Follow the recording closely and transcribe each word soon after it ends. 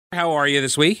How are you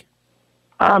this week?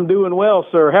 I'm doing well,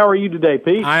 sir. How are you today,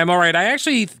 Pete? I'm all right. I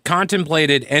actually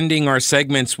contemplated ending our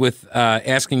segments with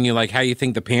asking you, how you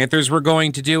think the Panthers were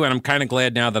going to do, and I'm kind of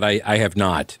glad now that I have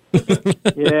not.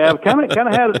 Yeah, I've kind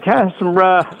of had some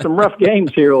rough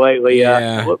games here lately.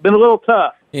 Yeah. Been a little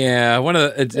tough. Yeah, one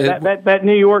of the that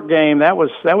New York game that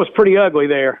was pretty ugly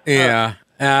there. Yeah.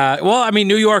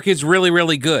 New York is really,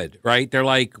 really good, right?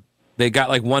 They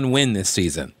got one win this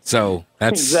season, so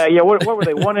that's yeah. What were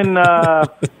they?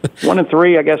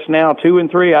 1-3, I guess now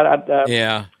 2-3.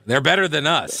 Yeah, they're better than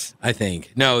us, I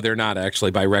think. No, they're not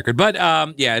actually by record, but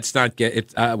it's not.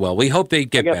 We hope they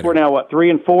get better. I guess we're now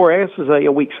 3-4. I guess it's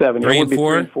week 7.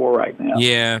 3-4. 3-4 right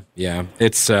now. Yeah.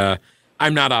 It's.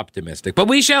 I'm not optimistic, but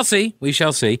we shall see. We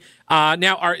shall see.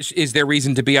 Now, is there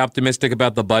reason to be optimistic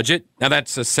about the budget? Now,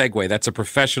 that's a segue. That's a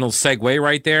professional segue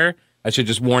right there. I should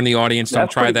just warn the audience, don't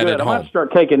try that good. at home. I might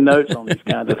start taking notes on these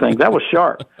kinds of things. That was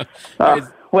sharp.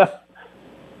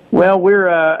 We're.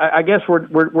 I guess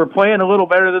we're playing a little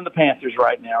better than the Panthers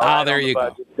right now. Right, there you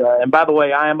go. And by the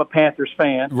way, I am a Panthers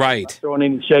fan. Right. I'm not throwing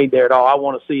any shade there at all. I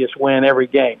want to see us win every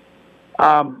game.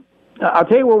 I'll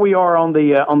tell you where we are on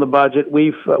the budget.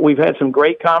 We've had some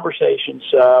great conversations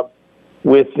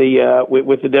with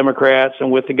the Democrats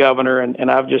and with the governor,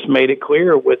 and I've just made it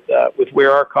clear with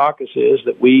where our caucus is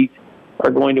that we are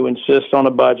going to insist on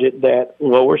a budget that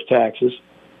lowers taxes,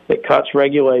 that cuts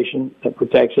regulation, that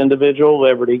protects individual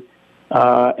liberty,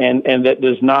 and that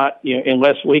does not,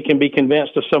 unless we can be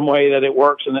convinced of some way that it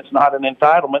works and it's not an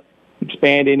entitlement,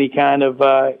 expand any kind of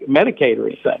Medicaid or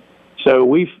anything.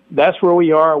 So that's where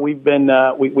we are. We've been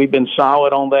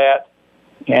solid on that,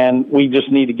 and we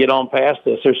just need to get on past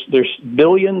this. There's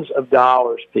billions of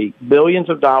dollars, Pete,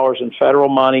 billions of dollars in federal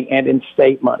money and in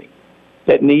state money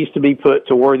that needs to be put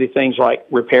to worthy things like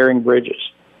repairing bridges,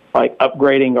 like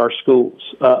upgrading our schools,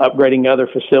 upgrading other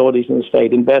facilities in the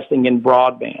state, investing in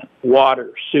broadband,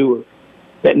 water, sewer.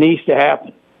 That needs to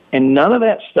happen. And none of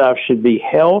that stuff should be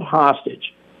held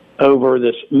hostage over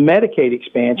this Medicaid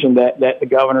expansion that the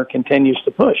governor continues to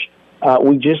push.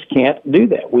 We just can't do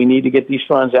that. We need to get these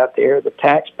funds out there. The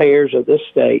taxpayers of this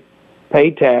state pay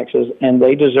taxes, and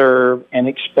they deserve and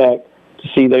expect to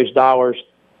see those dollars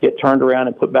get turned around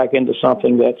and put back into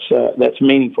something that's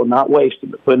meaningful, not wasted,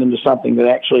 but put into something that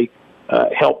actually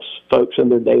helps folks in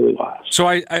their daily lives. So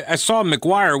I saw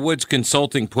McGuire Woods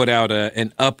Consulting put out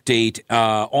an update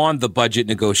on the budget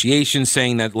negotiations,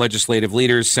 saying that legislative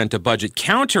leaders sent a budget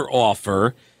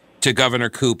counteroffer to Governor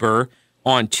Cooper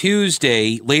on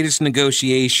Tuesday. Latest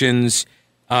negotiations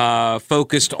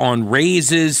focused on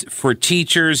raises for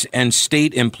teachers and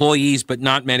state employees, but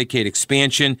not Medicaid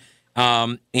expansion.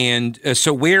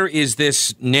 So where is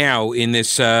this now in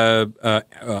this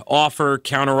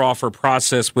counteroffer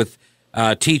process with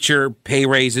teacher pay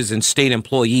raises and state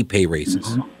employee pay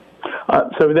raises?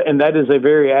 And that is a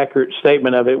very accurate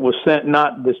statement of it. It was sent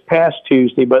not this past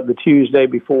Tuesday, but the Tuesday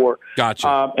before.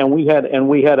 Gotcha. And we had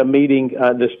a meeting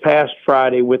this past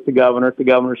Friday with the governor at the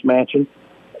governor's mansion,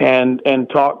 and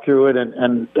talked through it.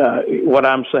 And what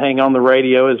I'm saying on the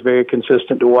radio is very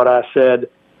consistent to what I said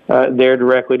there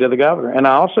directly to the governor. And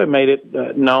I also made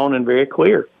it known and very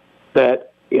clear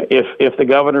that if the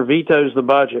governor vetoes the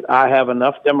budget, I have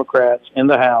enough Democrats in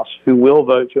the House who will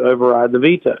vote to override the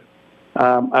veto.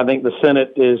 I think the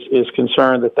Senate is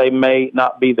concerned that they may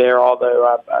not be there,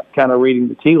 although I'm kind of reading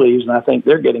the tea leaves, and I think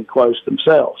they're getting close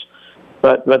themselves.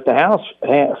 But the House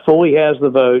fully has the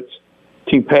votes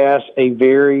to pass a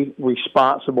very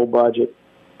responsible budget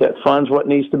that funds what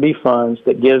needs to be funded,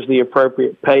 that gives the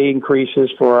appropriate pay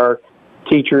increases for our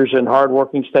teachers and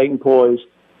hardworking state employees,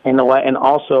 and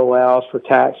also allows for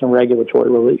tax and regulatory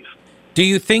relief. Do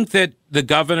you think that the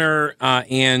governor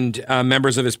and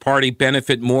members of his party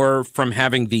benefit more from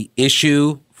having the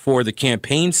issue for the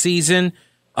campaign season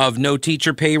of no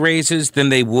teacher pay raises than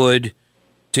they would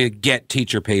to get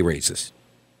teacher pay raises?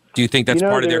 Do you think that's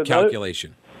part of their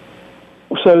calculation?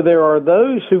 So there are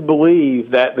those who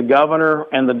believe that the governor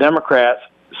and the Democrats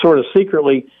sort of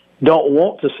secretly don't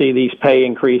want to see these pay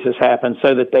increases happen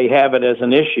so that they have it as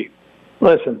an issue.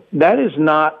 Listen, that is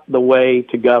not the way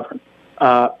to govern.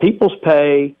 People's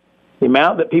pay, the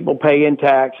amount that people pay in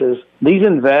taxes, these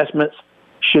investments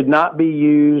should not be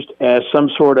used as some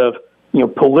sort of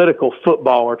political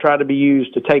football or try to be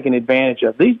used to take an advantage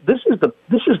of. This is the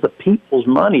people's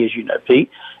money, as you know, Pete,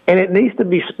 and it needs to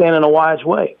be spent in a wise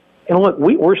way. And look,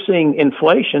 we're seeing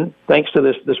inflation thanks to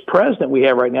this president we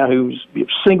have right now, who's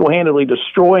single-handedly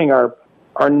destroying our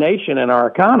nation and our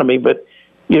economy. But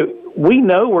we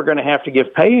know we're going to have to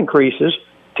give pay increases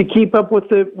to keep up with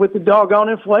the doggone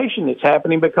inflation that's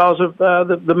happening because of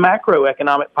the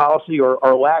macroeconomic policy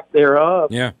or lack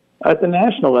thereof at the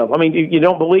national level. I mean, you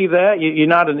don't believe that? You're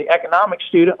not an economics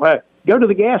student? Well, go to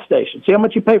the gas station. See how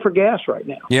much you pay for gas right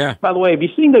now. Yeah. By the way, have you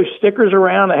seen those stickers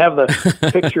around that have the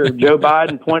picture of Joe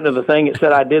Biden pointing to the thing that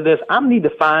said, I did this? I need to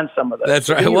find some of those. That's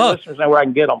right. Well, listeners know where I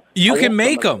can get them. You can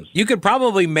make them. You could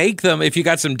probably make them if you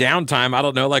got some downtime. I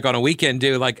don't know, like on a weekend,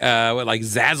 do like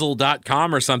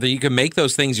Zazzle.com or something. You can make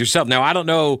those things yourself. Now, I don't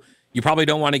know. You probably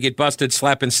don't want to get busted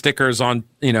slapping stickers on,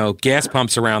 gas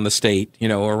pumps around the state,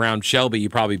 or around Shelby. You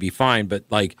probably be fine. But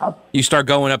like you start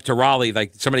going up to Raleigh,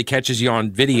 like somebody catches you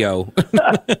on video.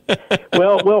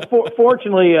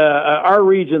 Fortunately, our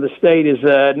region of the state is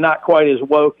not quite as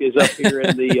woke as up here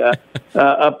in the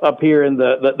up here in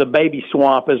the baby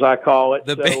swamp, as I call it.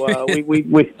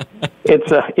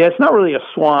 It's not really a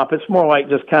swamp. It's more like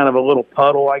just kind of a little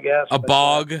puddle, I guess. A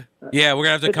bog. Yeah, we're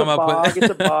gonna have to come up with.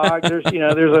 It's a bog. You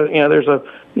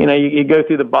go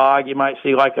through the bog, you might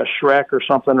see like a Shrek or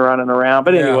something running around.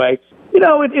 But anyway,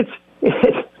 it's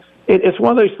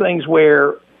one of those things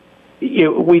where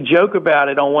we joke about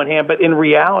it on one hand, but in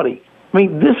reality, I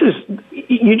mean,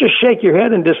 you just shake your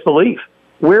head in disbelief.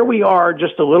 Where we are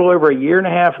just a little over a year and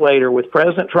a half later with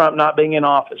President Trump not being in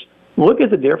office, look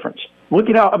at the difference. Look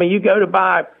at how, you go to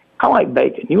buy, I like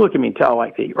bacon. You look at me and tell I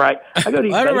like to eat, right? I go to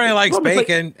eat Everybody likes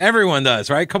bacon. Everyone does,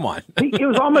 right? Come on. It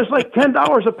was almost like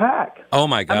 $10 a pack. Oh,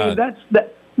 my God. I mean,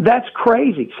 that's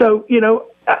crazy. So,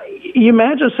 you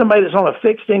imagine somebody that's on a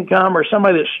fixed income or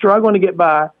somebody that's struggling to get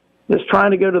by, that's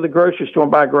trying to go to the grocery store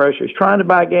and buy groceries, trying to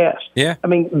buy gas. Yeah. I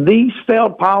mean, these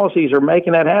failed policies are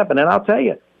making that happen. And I'll tell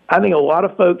you, I think a lot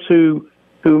of folks who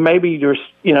maybe just,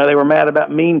 they were mad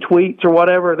about mean tweets or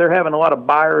whatever, they're having a lot of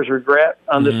buyer's regret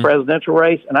on this presidential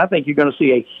race. And I think you're going to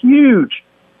see a huge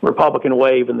Republican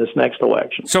wave in this next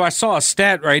election. So I saw a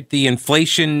stat, right? The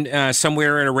inflation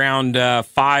somewhere at around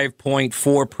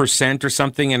 5.4% or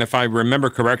something. And if I remember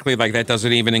correctly, like that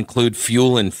doesn't even include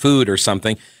fuel and food or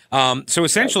something. So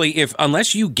essentially,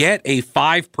 unless you get a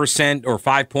 5% or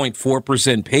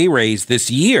 5.4% pay raise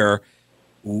this year,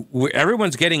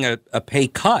 everyone's getting a pay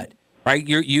cut. Right,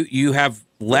 you have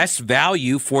less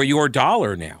value for your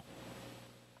dollar now.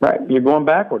 Right, you're going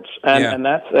backwards, and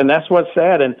that's what's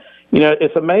sad. And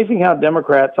it's amazing how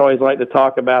Democrats always like to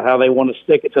talk about how they want to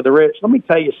stick it to the rich. Let me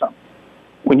tell you something: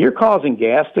 when you're causing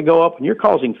gas to go up, when you're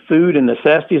causing food and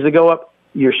necessities to go up,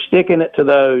 you're sticking it to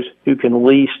those who can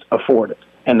least afford it,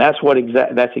 and that's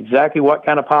exactly what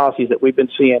kind of policies that we've been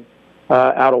seeing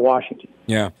out of Washington.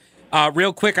 Yeah.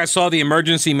 Real quick, I saw the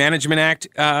Emergency Management Act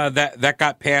that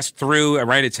got passed through.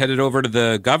 Right, it's headed over to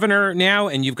the governor now,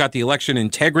 and you've got the Election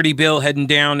Integrity Bill heading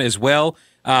down as well.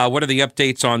 What are the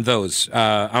updates on those?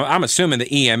 I'm assuming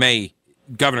the EMA,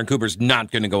 Governor Cooper's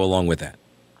not going to go along with that.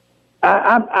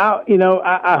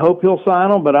 I hope he'll sign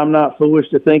them, but I'm not foolish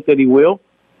to think that he will.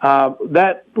 No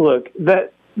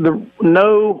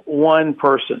one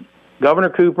person,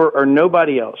 Governor Cooper or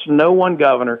nobody else, no one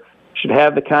governor should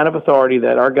have the kind of authority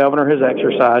that our governor has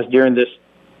exercised during this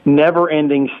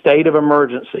never-ending state of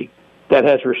emergency that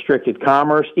has restricted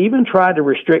commerce, even tried to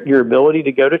restrict your ability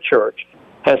to go to church,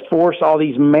 has forced all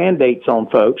these mandates on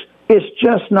folks. It's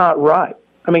just not right.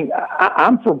 I mean,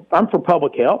 I'm for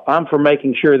public health. I'm for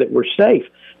making sure that we're safe.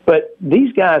 But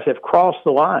these guys have crossed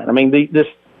the line. I mean, this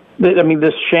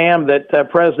sham that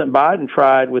President Biden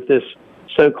tried with this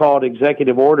so-called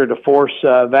executive order to force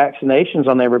vaccinations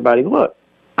on everybody. Look,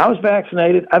 I was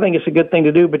vaccinated. I think it's a good thing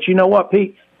to do. But you know what,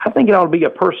 Pete? I think it ought to be a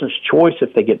person's choice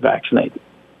if they get vaccinated.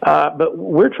 But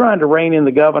we're trying to rein in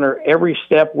the governor every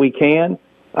step we can.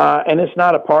 And it's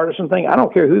not a partisan thing. I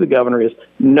don't care who the governor is.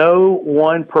 No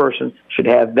one person should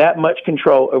have that much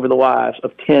control over the lives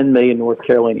of 10 million North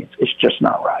Carolinians. It's just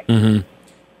not right.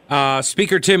 Mm-hmm.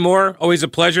 Speaker Tim Moore, always a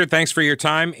pleasure. Thanks for your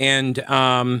time. And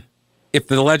if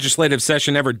the legislative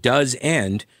session ever does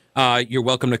end, you're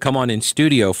welcome to come on in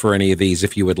studio for any of these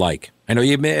if you would like. I know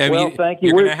thank you.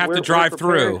 You're going to have to drive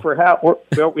through.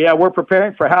 We're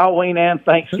preparing for Halloween and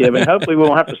Thanksgiving. Hopefully we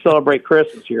won't have to celebrate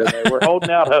Christmas here. Though. We're holding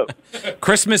out hope.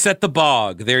 Christmas at the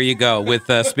Bog. There you go with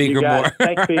Speaker Moore.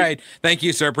 Thanks, Pete. All right. Thank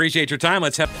you, sir. Appreciate your time.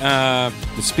 Let's have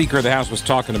the Speaker of the House was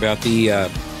talking about the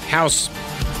House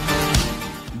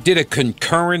did a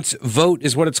concurrence vote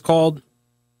is what it's called.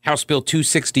 House Bill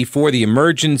 264, the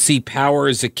Emergency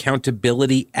Powers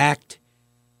Accountability Act.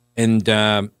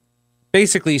 And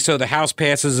basically, so the House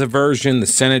passes a version, the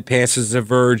Senate passes a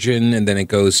version, and then it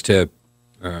goes to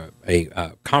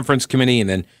a conference committee and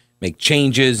then make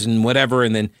changes and whatever,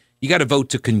 and then you got to vote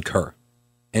to concur.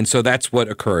 And so that's what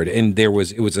occurred. And it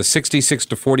was a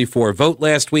 66-44 vote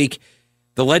last week.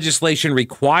 The legislation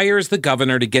requires the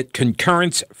governor to get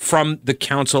concurrence from the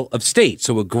Council of State.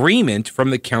 So agreement from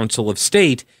the Council of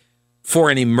State for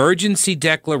an emergency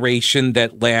declaration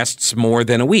that lasts more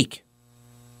than a week.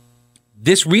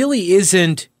 This really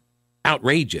isn't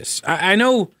outrageous. I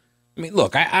know, I mean,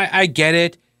 look, I get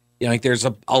it. You know, like there's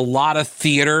a lot of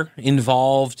theater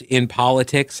involved in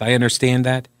politics. I understand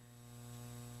that.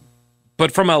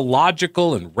 But from a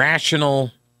logical and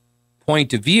rational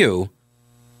point of view,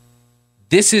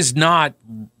 this is not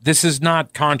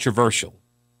controversial.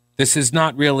 This is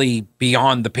not really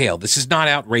beyond the pale. This is not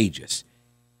outrageous.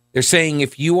 They're saying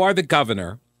if you are the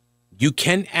governor, you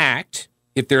can act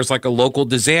if there's like a local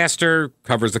disaster,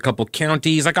 covers a couple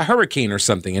counties, like a hurricane or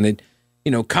something, and it,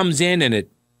 you know, comes in and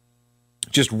it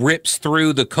just rips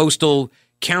through the coastal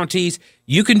counties.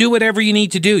 You can do whatever you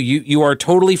need to do. You are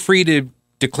totally free to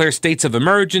declare states of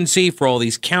emergency for all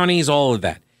these counties, all of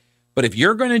that. But if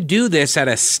you're going to do this at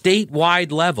a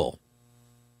statewide level,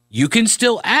 you can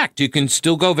still act. You can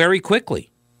still go very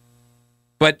quickly.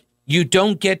 But you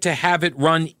don't get to have it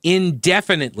run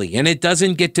indefinitely, and it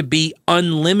doesn't get to be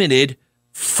unlimited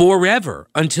forever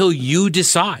until you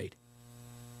decide.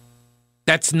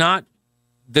 That's not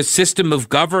the system of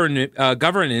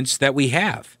governance that we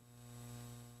have,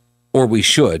 or we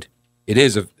should. It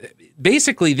is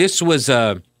basically this is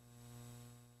a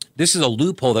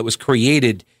loophole that was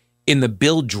created in the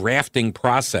bill drafting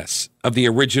process of the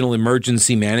original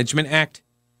Emergency Management Act.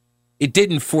 It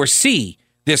didn't foresee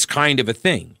this kind of a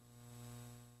thing.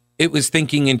 It was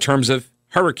thinking in terms of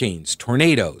hurricanes,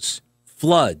 tornadoes,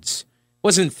 floods. It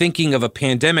wasn't thinking of a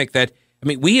pandemic that, I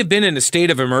mean, we have been in a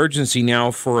state of emergency now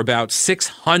for about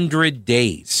 600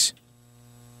 days.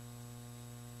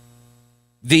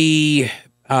 The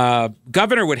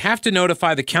governor would have to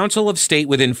notify the Council of State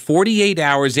within 48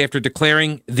 hours after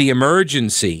declaring the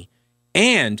emergency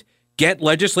and get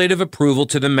legislative approval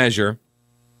to the measure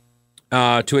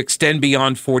to extend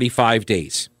beyond 45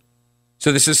 days.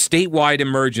 So this is statewide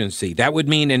emergency. That would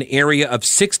mean an area of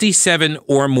 67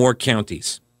 or more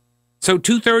counties. So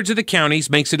 2/3 of the counties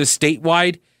makes it a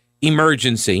statewide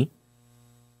emergency,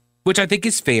 which I think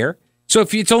is fair. So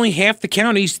if it's only half the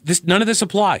counties, none of this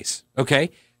applies,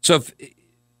 okay? So if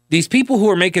these people who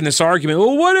are making this argument,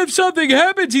 well, what if something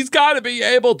happens? He's got to be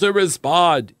able to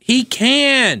respond. He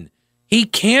can. He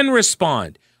can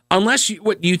respond. Unless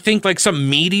you think like some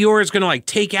meteor is going to like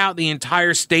take out the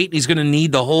entire state and he's going to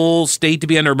need the whole state to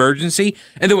be under emergency.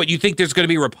 And then you think there's going to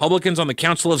be Republicans on the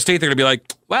Council of State? They're going to be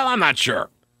like, well, I'm not sure.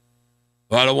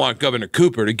 Well, I don't want Governor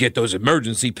Cooper to get those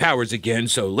emergency powers again,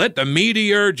 so let the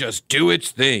meteor just do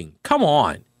its thing. Come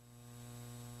on.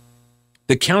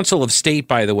 The Council of State,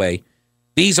 by the way,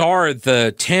 these are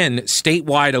the 10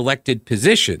 statewide elected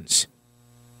positions.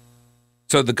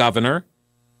 So the governor,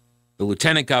 the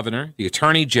lieutenant governor, the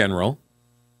attorney general,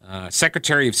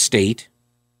 secretary of state,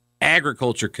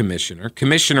 agriculture commissioner,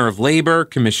 commissioner of labor,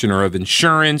 commissioner of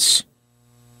insurance,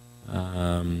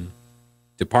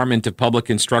 Department of Public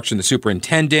Instruction, the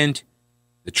superintendent,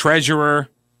 the treasurer,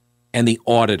 and the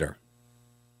auditor.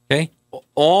 Okay?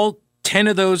 All 10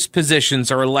 of those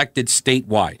positions are elected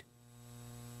statewide.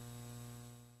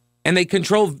 And they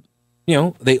control,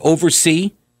 they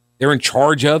oversee, they're in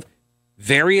charge of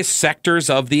various sectors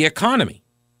of the economy,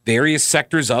 various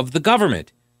sectors of the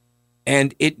government.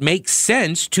 And it makes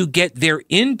sense to get their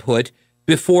input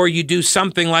before you do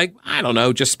something like, I don't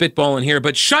know, just spitballing here,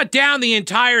 but shut down the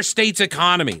entire state's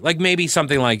economy. Like maybe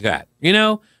something like that,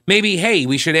 Maybe, hey,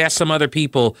 we should ask some other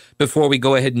people before we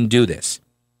go ahead and do this.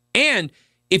 And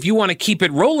if you want to keep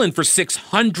it rolling for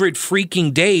 600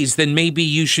 freaking days, then maybe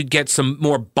you should get some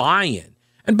more buy-in.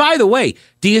 And by the way,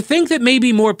 do you think that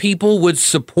maybe more people would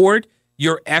support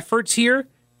your efforts here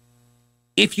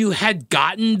if you had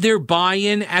gotten their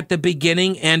buy-in at the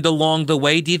beginning and along the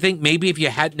way? Do you think maybe if you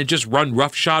hadn't just run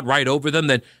roughshod right over them,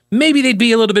 then maybe they'd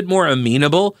be a little bit more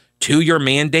amenable to your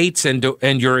mandates and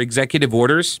your executive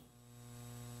orders?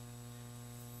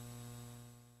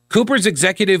 Cooper's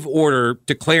executive order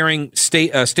declaring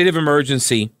state of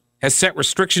emergency has set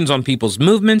restrictions on people's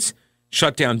movements,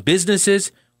 shut down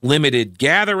businesses, limited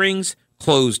gatherings,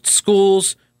 closed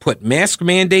schools, put mask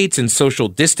mandates and social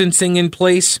distancing in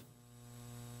place.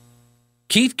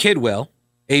 Keith Kidwell,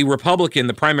 a Republican,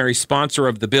 the primary sponsor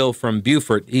of the bill from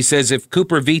Beaufort, he says if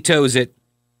Cooper vetoes it,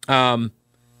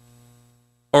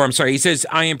 he says,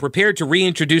 I am prepared to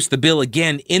reintroduce the bill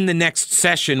again in the next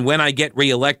session when I get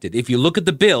reelected. If you look at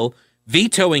the bill,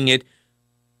 vetoing it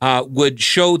would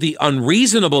show the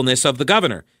unreasonableness of the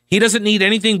governor. He doesn't need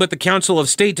anything but the Council of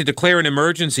State to declare an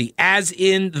emergency, as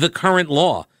in the current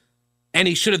law. And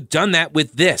he should have done that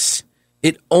with this.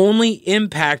 It only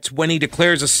impacts when he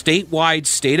declares a statewide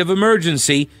state of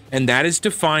emergency, and that is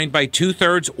defined by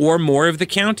 2/3 or more of the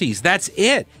counties. That's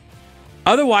it.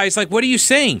 Otherwise, what are you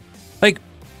saying?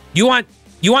 You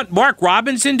want Mark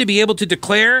Robinson to be able to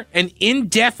declare an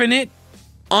indefinite,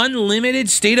 unlimited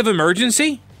state of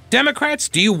emergency? Democrats,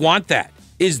 do you want that?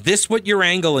 Is this what you're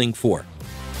angling for?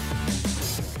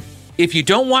 If you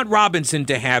don't want Robinson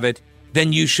to have it,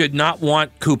 then you should not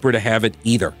want Cooper to have it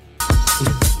either.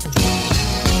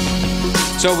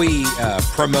 So we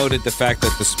promoted the fact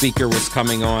that the speaker was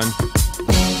coming on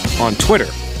Twitter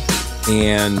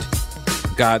and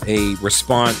got a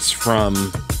response from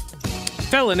a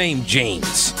fella named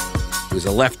James, who's a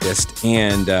leftist,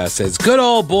 and says, good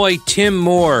old boy Tim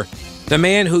Moore, the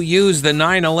man who used the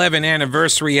 9/11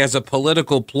 anniversary as a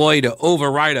political ploy to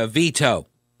override a veto.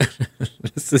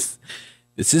 This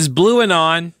is Blue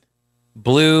Anon,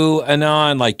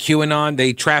 like QAnon.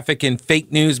 They traffic in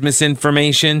fake news,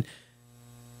 misinformation.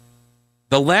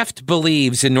 The left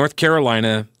believes in North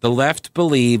Carolina,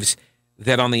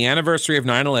 that on the anniversary of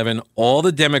 9/11, all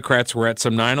the Democrats were at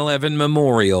some 9/11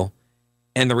 memorial,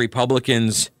 and the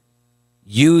Republicans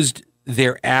used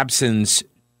their absence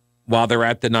while they're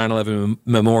at the 9/11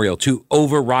 memorial to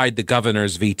override the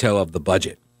governor's veto of the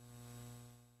budget.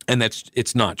 And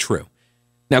it's not true.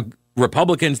 Now,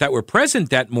 Republicans that were present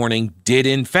that morning did,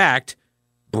 in fact,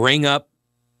 bring up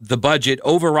the budget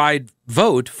override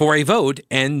vote for a vote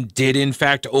and did, in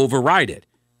fact, override it.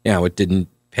 Now, it didn't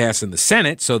pass in the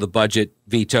Senate, so the budget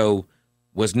veto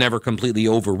was never completely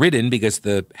overridden because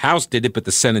the House did it, but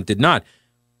the Senate did not.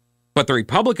 But the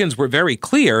Republicans were very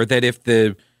clear that if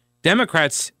the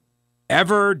Democrats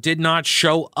ever did not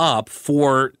show up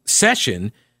for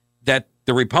session, that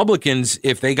the Republicans,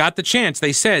 if they got the chance,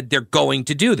 they said they're going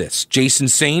to do this. Jason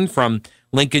Sain from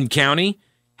Lincoln County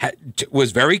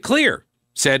was very clear,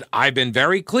 said, I've been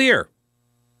very clear.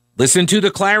 Listen to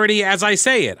the clarity as I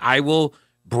say it. I will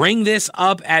bring this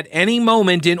up at any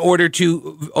moment in order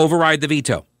to override the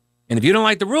veto. And if you don't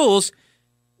like the rules,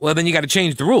 well, then you got to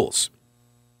change the rules.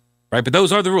 Right? But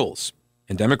those are the rules.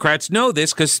 And Democrats know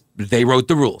this because they wrote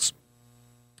the rules.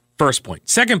 First point.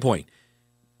 Second point.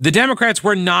 The Democrats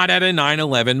were not at a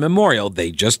 9/11 memorial.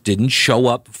 They just didn't show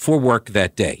up for work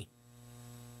that day.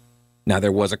 Now,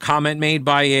 there was a comment made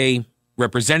by a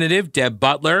representative, Deb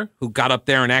Butler, who got up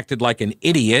there and acted like an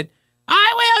idiot.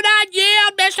 I will not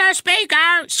yield, Mr.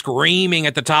 Speaker, screaming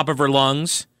at the top of her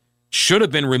lungs. Should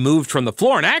have been removed from the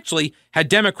floor. And actually, had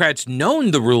Democrats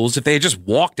known the rules, if they had just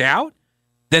walked out,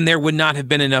 then there would not have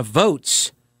been enough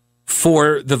votes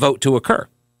for the vote to occur.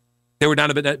 There would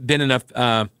not have been enough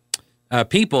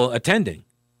people attending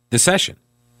the session.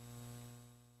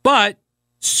 But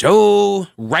so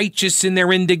righteous in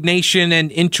their indignation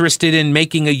and interested in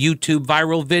making a YouTube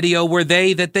viral video were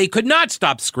they that they could not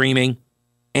stop screaming,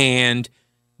 and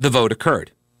the vote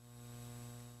occurred.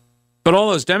 But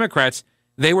all those Democrats,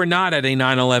 they were not at a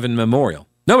 9/11 memorial.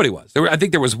 Nobody was. I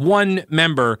think there was one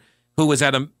member who was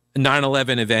at a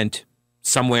 9/11 event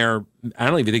somewhere. I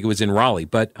don't even think it was in Raleigh,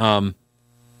 but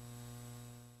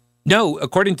no,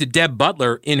 according to Deb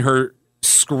Butler, in her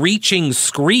screeching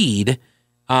screed,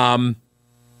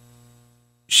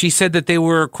 she said that they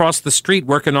were across the street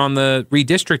working on the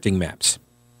redistricting maps,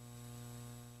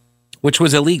 which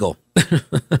was illegal.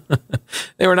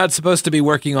 They were not supposed to be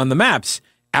working on the maps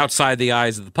outside the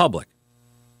eyes of the public,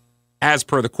 as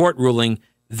per the court ruling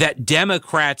that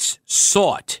Democrats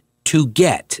sought to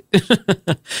get.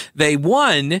 They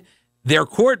won their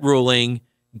court ruling,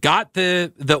 got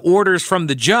the orders from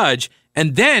the judge,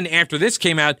 and then after this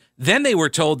came out, then they were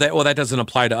told that, well, that doesn't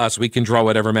apply to us. We can draw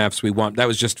whatever maps we want. That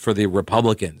was just for the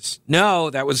Republicans. No,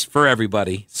 that was for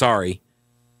everybody. Sorry.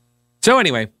 So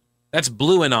anyway, that's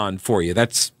Blue Anon for you.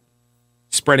 That's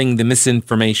spreading the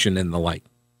misinformation and the like.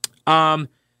 Oh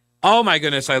my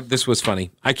goodness, this was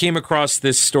funny. I came across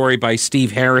this story by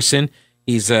Steve Harrison.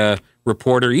 He's a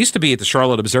reporter. He used to be at the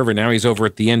Charlotte Observer. Now he's over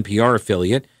at the NPR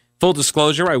affiliate. Full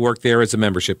disclosure, I worked there as a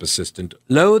membership assistant.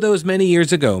 Lo, those many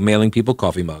years ago, mailing people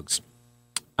coffee mugs.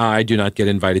 I do not get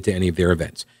invited to any of their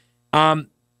events.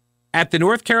 At the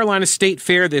North Carolina State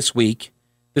Fair this week,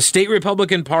 the state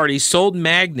Republican Party sold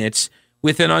magnets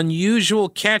with an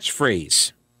unusual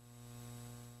catchphrase.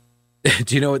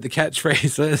 Do you know what the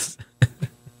catchphrase is?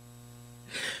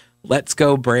 Let's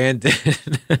go, Brandon.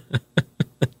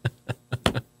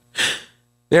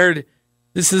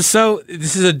 This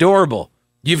is adorable.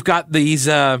 You've got these,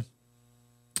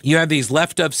 you have these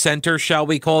left of center, shall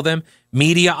we call them,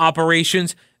 media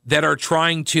operations that are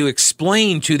trying to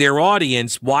explain to their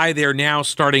audience why they're now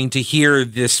starting to hear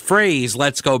this phrase,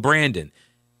 let's go, Brandon.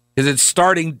 Because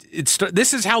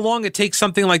this is how long it takes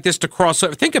something like this to cross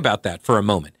over. Think about that for a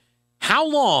moment. How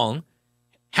long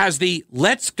has the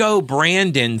let's go,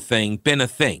 Brandon thing been a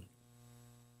thing?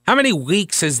 How many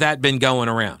weeks has that been going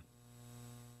around?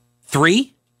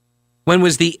 3? When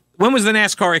was the When was the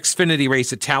NASCAR Xfinity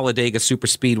race at Talladega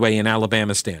Superspeedway in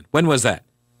Alabama, Stan? When was that?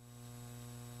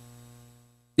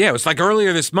 Yeah, it was like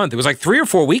earlier this month. It was like 3 or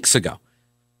 4 weeks ago.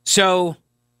 So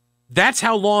that's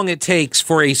how long it takes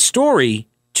for a story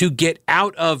to get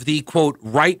out of the, quote,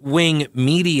 right-wing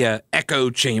media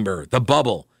echo chamber, the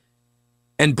bubble,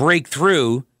 and break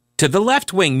through to the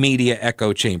left-wing media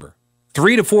echo chamber.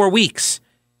 3 to 4 weeks.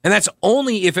 And that's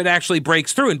only if it actually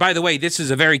breaks through. And by the way, this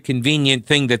is a very convenient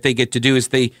thing that they get to do is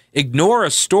they ignore a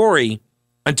story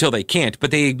until they can't, but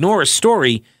they ignore a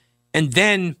story, and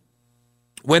then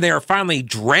when they are finally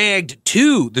dragged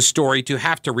to the story to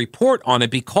have to report on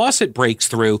it because it breaks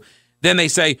through, then they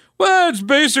say, well, it's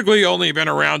basically only been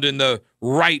around in the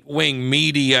right-wing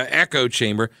media echo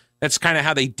chamber. That's kind of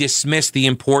how they dismiss the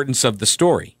importance of the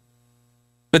story.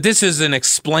 But this is an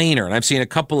explainer, and I've seen a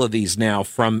couple of these now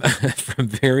from from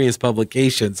various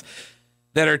publications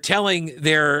that are telling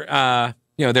their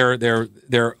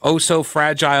their oh so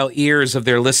fragile ears of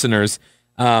their listeners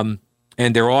and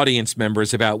their audience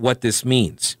members about what this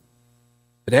means.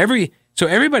 But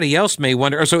everybody else may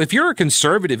wonder. So if you're a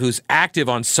conservative who's active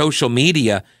on social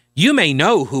media, you may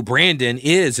know who Brandon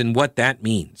is and what that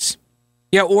means.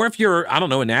 Yeah, or if you're, I don't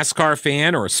know, a NASCAR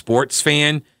fan or a sports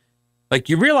fan, like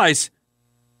you realize.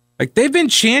 Like, they've been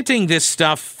chanting this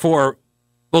stuff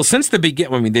since the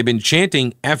beginning. I mean, they've been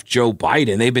chanting F. Joe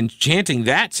Biden. They've been chanting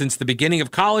that since the beginning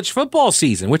of college football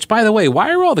season, which, by the way,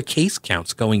 why are all the case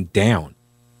counts going down?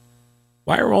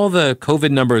 Why are all the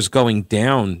COVID numbers going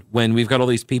down when we've got all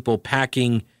these people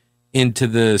packing into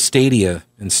the stadia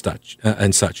and such?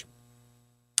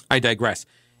 I digress.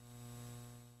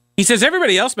 He says,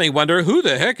 everybody else may wonder, who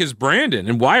the heck is Brandon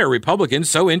and why are Republicans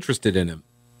so interested in him?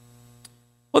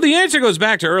 Well, the answer goes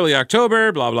back to early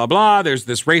October, blah, blah, blah. There's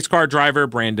this race car driver,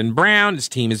 Brandon Brown. His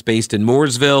team is based in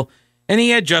Mooresville, and he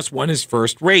had just won his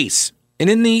first race. And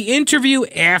in the interview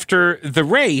after the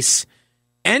race,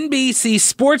 NBC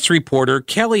sports reporter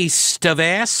Kelly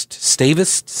Stavast,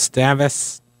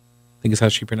 I think is how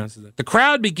she pronounces it. The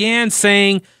crowd began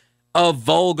saying a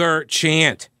vulgar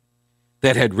chant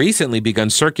that had recently begun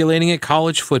circulating at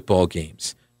college football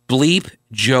games. Bleep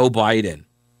Joe Biden.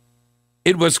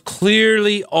 It was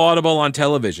clearly audible on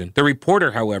television. The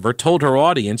reporter, however, told her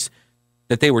audience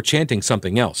that they were chanting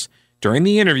something else. During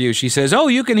the interview, she says, "Oh,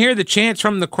 you can hear the chants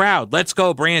from the crowd. Let's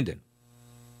go, Brandon."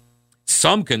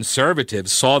 Some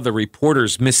conservatives saw the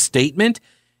reporter's misstatement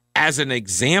as an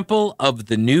example of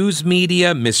the news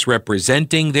media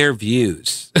misrepresenting their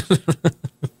views.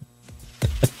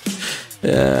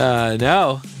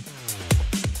 No,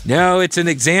 it's an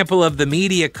example of the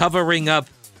media covering up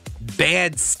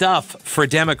bad stuff for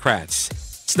Democrats.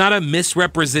 It's not a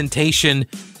misrepresentation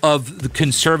of the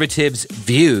conservatives'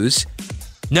 views.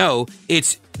 No,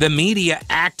 it's the media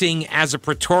acting as a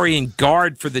Praetorian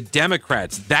Guard for the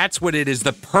Democrats. That's what it is,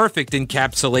 the perfect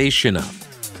encapsulation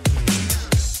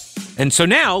of. And so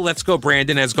now, Let's Go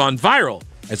Brandon has gone viral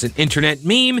as an internet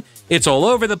meme. It's all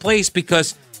over the place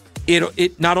because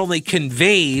it not only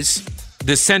conveys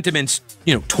the sentiments,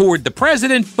 toward the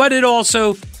president, but it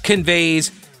also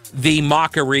conveys the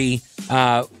mockery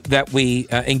that we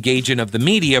engage in of the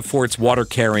media for its water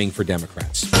carrying for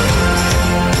Democrats.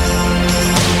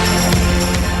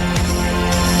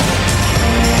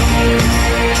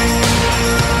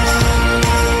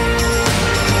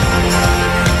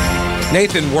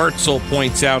 Nathan Wurtzel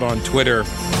points out on Twitter,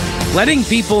 letting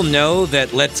people know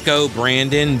that Let's Go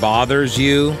Brandon bothers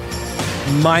you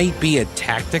might be a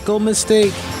tactical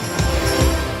mistake.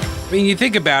 I mean, you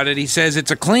think about it, he says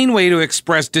it's a clean way to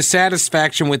express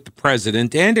dissatisfaction with the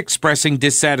president, and expressing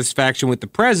dissatisfaction with the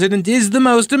president is the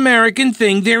most American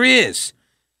thing there is.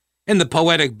 And the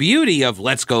poetic beauty of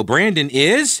Let's Go Brandon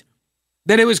is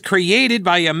that it was created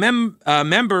by a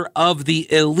member of the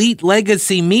elite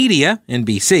legacy media,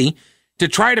 NBC, to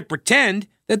try to pretend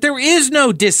that there is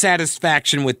no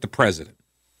dissatisfaction with the president.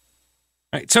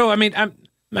 Right? So, I mean, I'm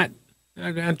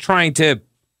trying to,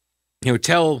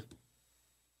 tell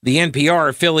the NPR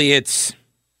affiliate's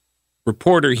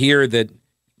reporter here that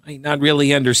might not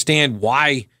really understand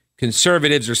why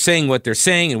conservatives are saying what they're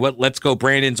saying and what Let's Go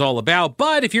Brandon's all about.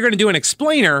 But if you're going to do an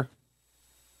explainer,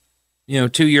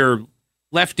 to your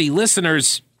lefty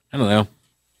listeners, I don't know,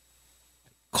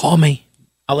 call me.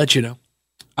 I'll let you know.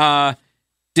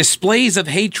 Displays of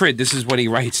hatred. This is what he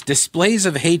writes. Displays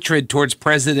of hatred towards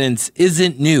presidents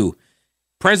isn't new.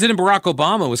 President Barack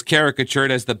Obama was caricatured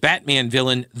as the Batman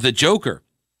villain, the Joker,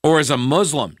 or as a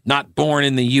Muslim not born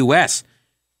in the U.S.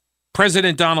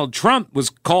 President Donald Trump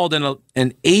was called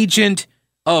an agent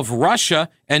of Russia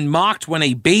and mocked when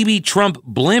a baby Trump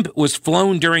blimp was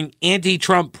flown during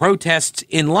anti-Trump protests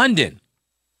in London.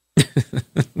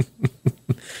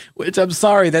 Which I'm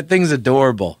sorry, that thing's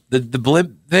adorable. The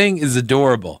blimp thing is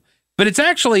adorable. But it's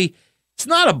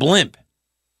not a blimp.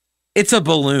 It's a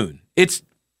balloon. It's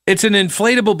an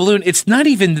inflatable balloon. It's not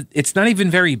even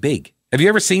very big. Have you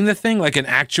ever seen the thing? Like an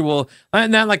actual,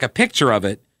 not like a picture of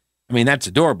it. I mean, that's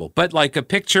adorable, but like a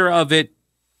picture of it,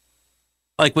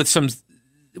 like with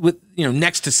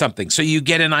next to something. So you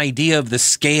get an idea of the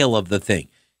scale of the thing.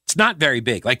 It's not very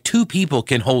big. Like 2 people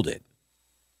can hold it.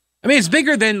 I mean, it's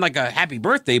bigger than like a happy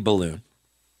birthday balloon.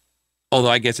 Although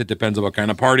I guess it depends on what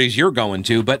kind of parties you're going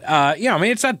to. But I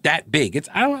mean, it's not that big.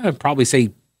 I don't want to probably say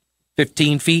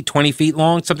 15 feet, 20 feet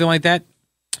long, something like that.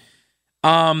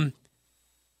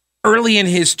 Early in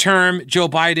his term, Joe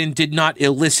Biden did not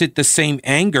elicit the same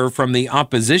anger from the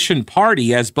opposition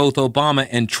party as both Obama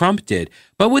and Trump did.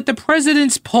 But with the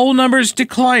president's poll numbers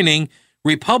declining,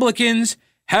 Republicans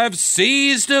have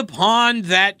seized upon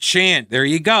that chant. There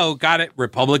you go. Got it.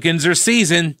 Republicans are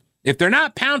seizing. If they're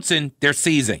not pouncing, they're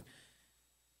seizing.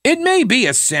 It may be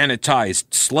a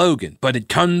sanitized slogan, but it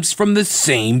comes from the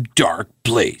same dark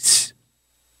place.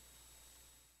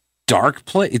 Dark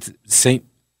place? It's same.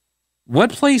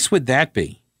 What place would that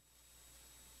be?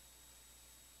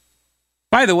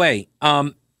 By the way,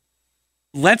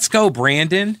 Let's Go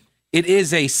Brandon. It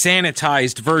is a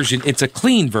sanitized version. It's a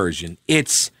clean version.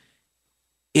 It's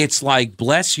like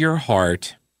bless your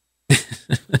heart,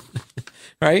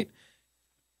 right?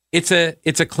 It's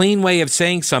a clean way of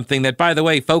saying something that, by the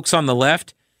way, folks on the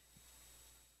left,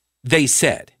 they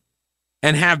said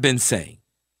and have been saying.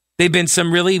 They've been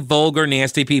some really vulgar,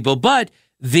 nasty people, but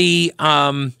the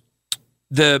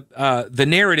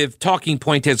narrative talking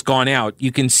point has gone out.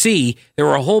 You can see there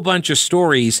were a whole bunch of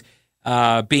stories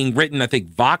being written. I think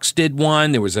Vox did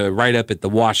one. There was a write-up at the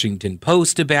Washington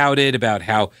Post about it, about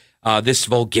how this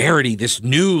vulgarity, this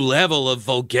new level of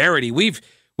vulgarity, we've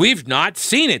not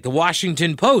seen it. The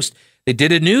Washington Post, they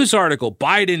did a news article.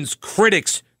 Biden's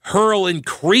critics hurl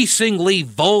increasingly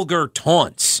vulgar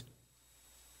taunts.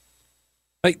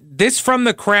 Like this from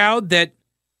the crowd that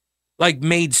like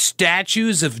made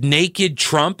statues of naked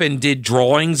Trump and did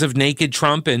drawings of naked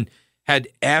Trump and had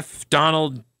F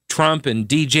Donald Trump and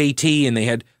DJT, and they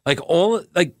had like all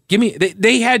like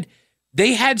they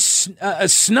had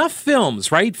snuff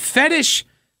films, right? Fetish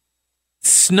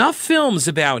snuff films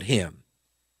about him.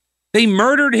 They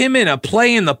murdered him in a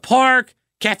play in the park.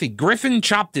 Kathy Griffin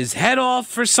chopped his head off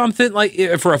for something, like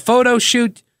for a photo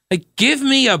shoot. Like, give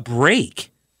me a break.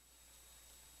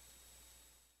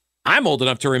 I'm old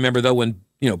enough to remember, though, when,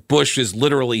 Bush is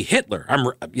literally Hitler.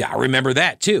 I remember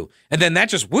that, too. And then that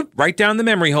just whooped right down the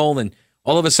memory hole, and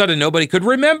all of a sudden nobody could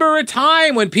remember a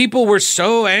time when people were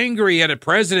so angry at a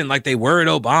president like they were at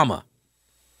Obama.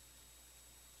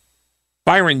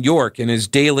 Byron York, in his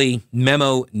daily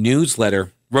memo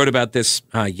newsletter, wrote about this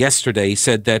yesterday. He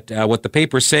said that what the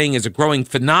paper's saying is a growing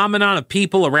phenomenon of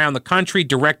people around the country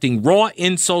directing raw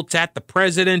insults at the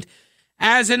president.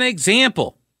 As an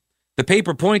example, the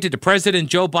paper pointed to President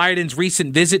Joe Biden's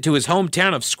recent visit to his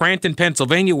hometown of Scranton,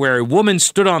 Pennsylvania, where a woman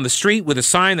stood on the street with a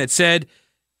sign that said,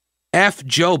 F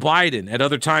Joe Biden. At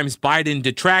other times, Biden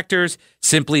detractors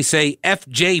simply say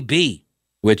FJB,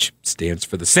 which stands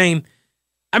for the same.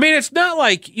 I mean, it's not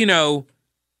like,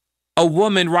 a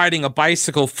woman riding a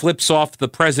bicycle flips off the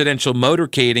presidential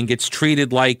motorcade and gets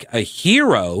treated like a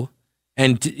hero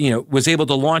and, was able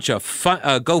to launch a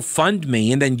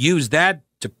GoFundMe and then use that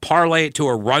to parlay it to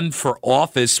a run for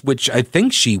office, which I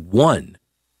think she won.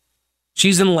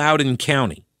 She's in Loudoun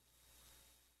County.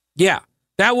 Yeah,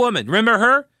 that woman. Remember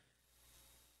her?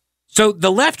 So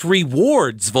the left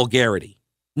rewards vulgarity.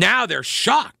 Now they're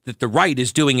shocked that the right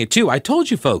is doing it too. I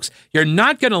told you, folks, you're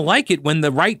not going to like it when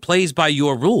the right plays by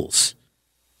your rules.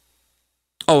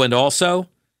 Oh, and also,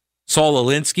 Saul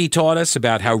Alinsky taught us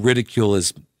about how ridicule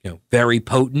is, very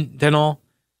potent and all.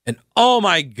 And oh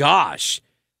my gosh,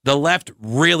 the left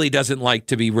really doesn't like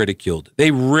to be ridiculed.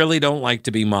 They really don't like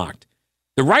to be mocked.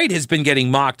 The right has been getting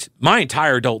mocked my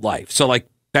entire adult life. So,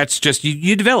 that's just,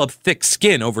 you develop thick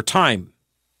skin over time.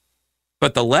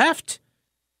 But the left?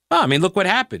 Oh, look what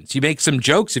happens. You make some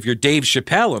jokes if you're Dave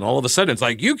Chappelle, and all of a sudden it's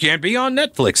like, you can't be on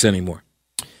Netflix anymore.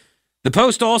 The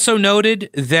Post also noted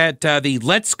that the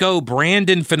Let's Go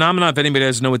Brandon phenomenon, if anybody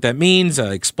doesn't know what that means,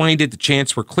 explained it. The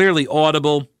chants were clearly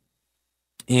audible.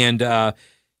 And,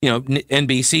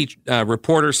 NBC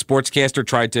reporter, sportscaster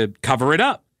tried to cover it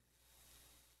up.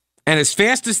 And as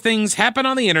fast as things happen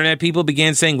on the internet, people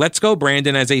began saying, Let's Go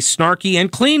Brandon, as a snarky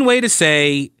and clean way to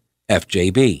say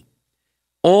FJB.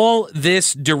 All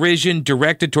this derision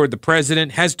directed toward the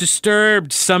president has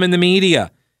disturbed some in the media.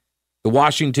 The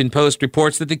Washington Post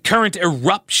reports that the current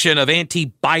eruption of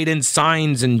anti-Biden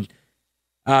signs and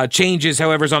Changes,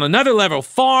 however, is on another level,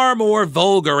 far more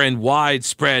vulgar and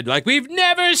widespread. Like, we've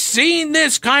never seen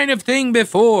this kind of thing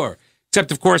before.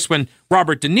 Except, of course, when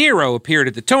Robert De Niro appeared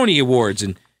at the Tony Awards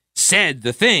and said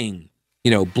the thing,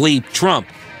 bleep Trump.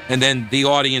 And then the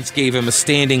audience gave him a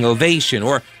standing ovation.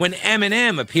 Or when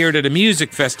Eminem appeared at a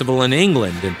music festival in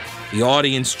England and the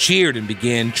audience cheered and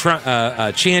began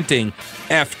chanting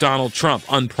F Donald Trump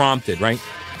unprompted, right?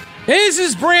 This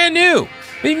is brand new.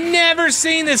 We've never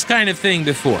seen this kind of thing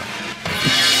before.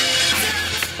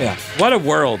 Yeah, what a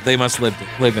world they must live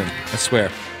in, I swear.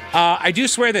 I do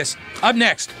swear this. Up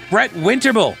next, Brett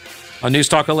Winterble on News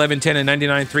Talk 1110 and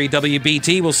 99.3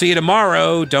 WBT. We'll see you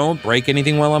tomorrow. Don't break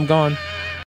anything while I'm gone.